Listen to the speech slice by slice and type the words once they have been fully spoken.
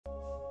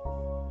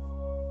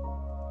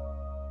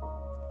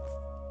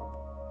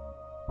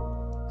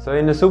So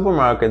in the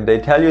supermarket they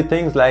tell you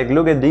things like,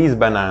 look at these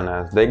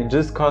bananas, they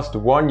just cost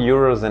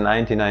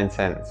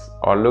 €1.99.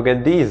 Or look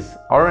at these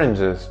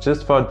oranges,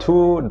 just for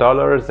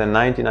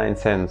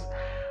 $2.99.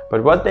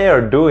 But what they are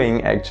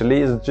doing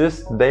actually is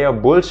just they are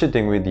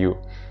bullshitting with you.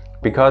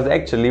 Because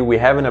actually we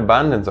have an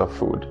abundance of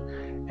food.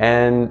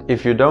 And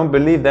if you don't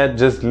believe that,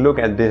 just look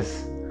at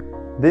this.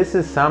 This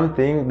is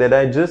something that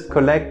I just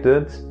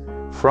collected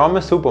from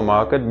a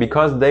supermarket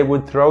because they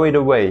would throw it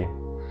away.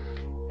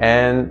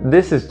 And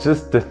this is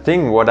just the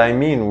thing what I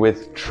mean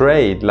with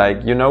trade.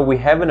 Like, you know, we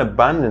have an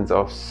abundance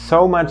of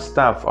so much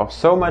stuff, of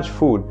so much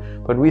food,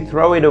 but we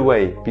throw it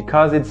away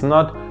because it's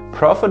not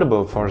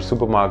profitable for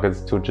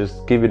supermarkets to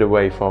just give it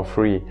away for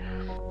free.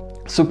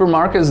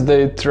 Supermarkets,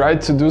 they try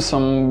to do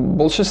some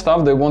bullshit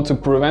stuff. They want to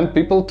prevent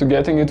people to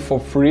getting it for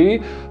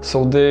free.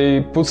 So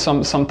they put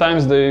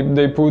sometimes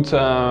they put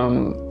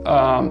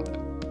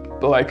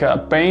like a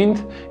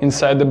paint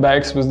inside the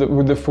bags with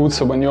the food.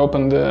 So when you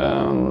open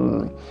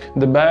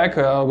the bag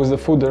with the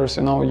food, there's,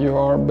 you know, you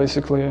are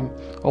basically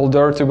all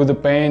dirty with the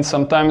paint.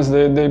 Sometimes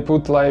they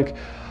put like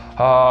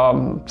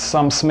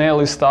some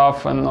smelly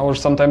stuff, or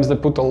sometimes they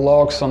put the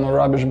locks on the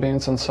rubbish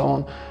bins and so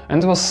on.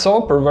 And it was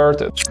so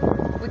perverted.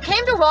 We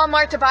came to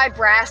Walmart to buy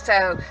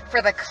Brasso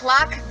for the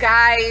clock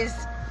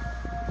guy's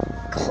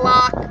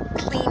clock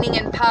cleaning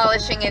and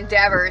polishing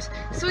endeavors.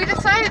 So we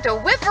decided to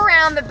whip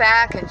around the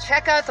back and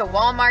check out the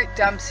Walmart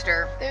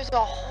dumpster. There's a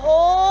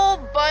whole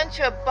bunch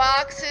of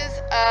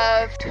boxes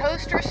of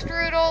toaster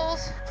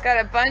strudels. It's got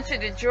a bunch of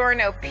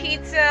DiGiorno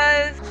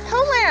pizzas.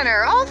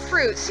 Polaner, all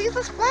fruit,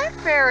 seedless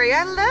blackberry.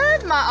 I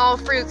love my all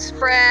fruit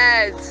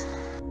spreads.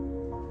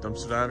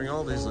 Dumpster diving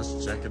all these, let's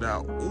check it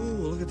out.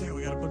 Ooh, look at that,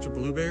 we got a bunch of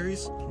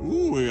blueberries.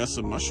 Ooh, we got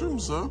some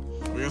mushrooms, huh?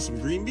 We got some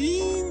green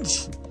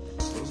beans.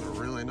 Those are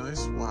really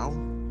nice, wow.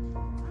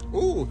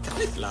 Ooh,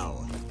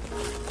 cauliflower.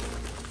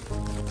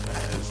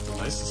 That is the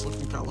nicest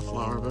looking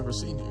cauliflower I've ever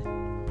seen here.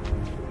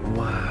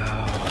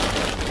 Wow.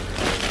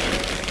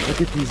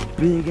 Look at these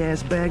big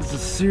ass bags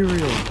of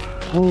cereal.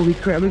 Holy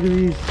crap, look at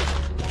these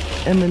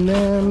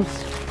M&Ms.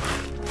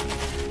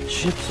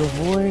 Chips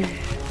Ahoy.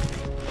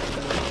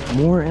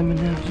 More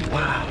M&Ms,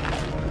 wow.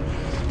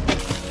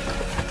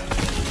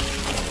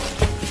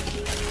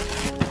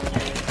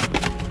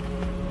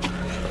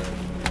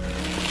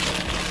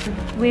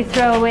 We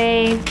throw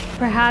away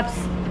perhaps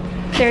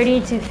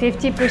 30 to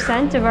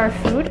 50% of our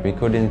food. We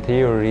could in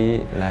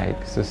theory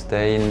like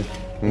sustain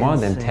more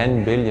than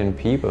 10 billion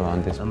people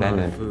on this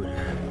planet.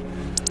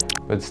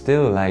 But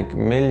still, like,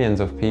 millions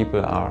of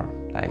people are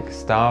like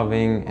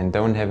starving and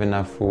don't have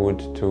enough food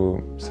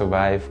to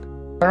survive.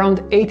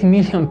 Around 8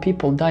 million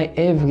people die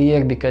every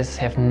year because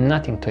they have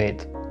nothing to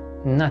eat.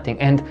 Nothing.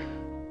 And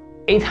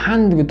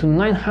 800 to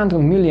 900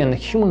 million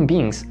human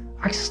beings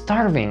are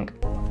starving.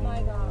 Oh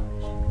my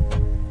gosh.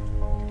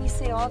 You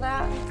see all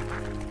that?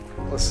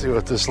 Let's see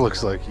what this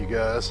looks like, you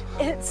guys.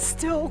 It's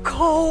still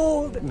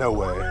cold. No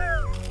way.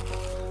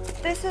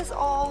 This is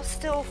all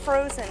still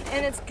frozen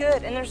and it's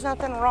good and there's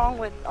nothing wrong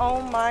with,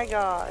 oh my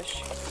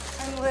gosh.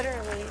 I'm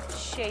literally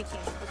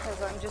shaking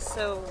because I'm just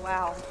so,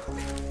 wow.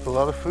 It's a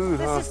lot of food,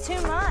 huh? This is too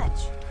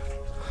much.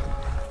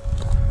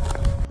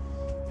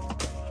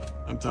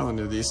 I'm telling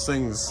you, these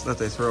things that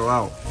they throw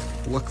out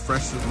look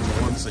fresher than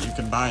the ones that you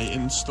can buy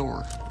in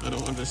store. I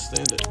don't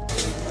understand it.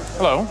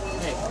 Hello,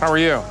 how are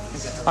you?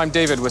 I'm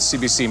David with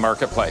CBC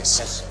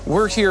Marketplace.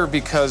 We're here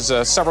because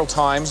several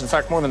times, in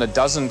fact more than a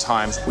dozen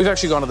times, we've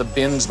actually gone to the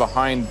bins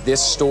behind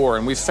this store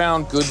and we've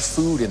found good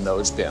food in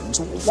those bins.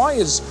 Why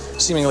is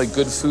seemingly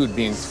good food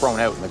being thrown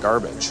out in the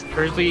garbage?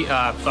 Currently, so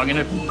I'm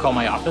gonna call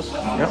my office.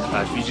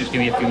 Yep. If you just give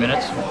me a few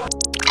minutes.